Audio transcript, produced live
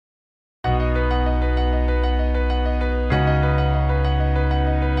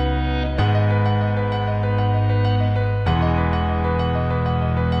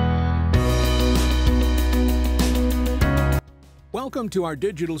Welcome to our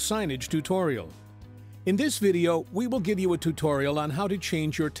digital signage tutorial. In this video, we will give you a tutorial on how to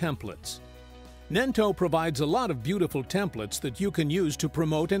change your templates. Nento provides a lot of beautiful templates that you can use to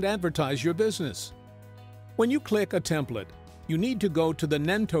promote and advertise your business. When you click a template, you need to go to the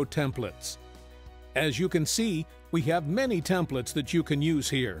Nento templates. As you can see, we have many templates that you can use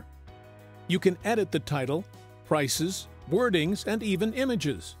here. You can edit the title, prices, wordings, and even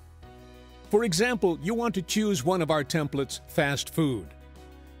images. For example, you want to choose one of our templates, fast food.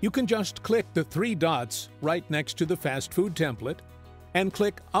 You can just click the three dots right next to the fast food template and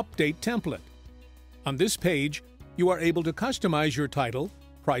click Update Template. On this page, you are able to customize your title,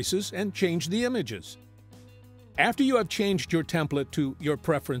 prices, and change the images. After you have changed your template to your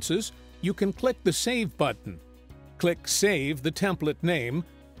preferences, you can click the Save button. Click Save the template name,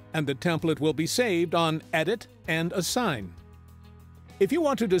 and the template will be saved on Edit and Assign. If you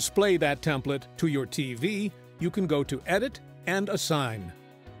want to display that template to your TV, you can go to Edit and Assign.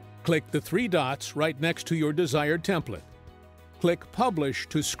 Click the three dots right next to your desired template. Click Publish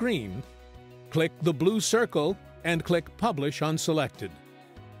to Screen. Click the blue circle and click Publish on Selected.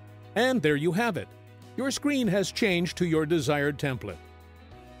 And there you have it. Your screen has changed to your desired template.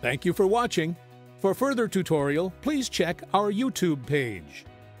 Thank you for watching. For further tutorial, please check our YouTube page.